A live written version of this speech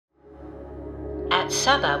At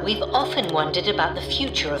Saba, we've often wondered about the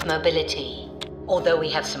future of mobility. Although we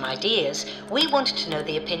have some ideas, we wanted to know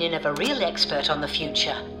the opinion of a real expert on the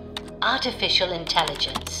future: artificial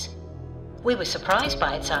intelligence. We were surprised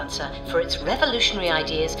by its answer for its revolutionary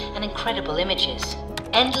ideas and incredible images.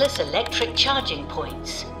 Endless electric charging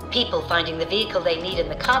points, people finding the vehicle they need in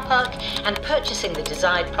the car park and purchasing the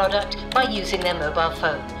desired product by using their mobile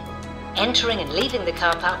phone. Entering and leaving the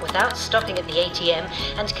car park without stopping at the ATM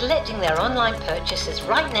and collecting their online purchases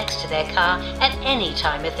right next to their car at any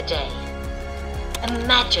time of the day.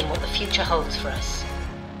 Imagine what the future holds for us.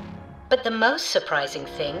 But the most surprising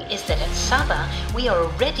thing is that at Saba, we are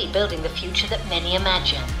already building the future that many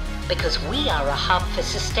imagine, because we are a hub for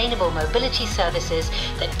sustainable mobility services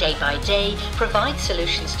that day by day provide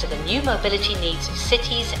solutions to the new mobility needs of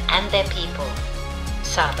cities and their people.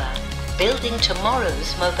 Saba, building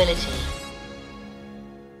tomorrow's mobility.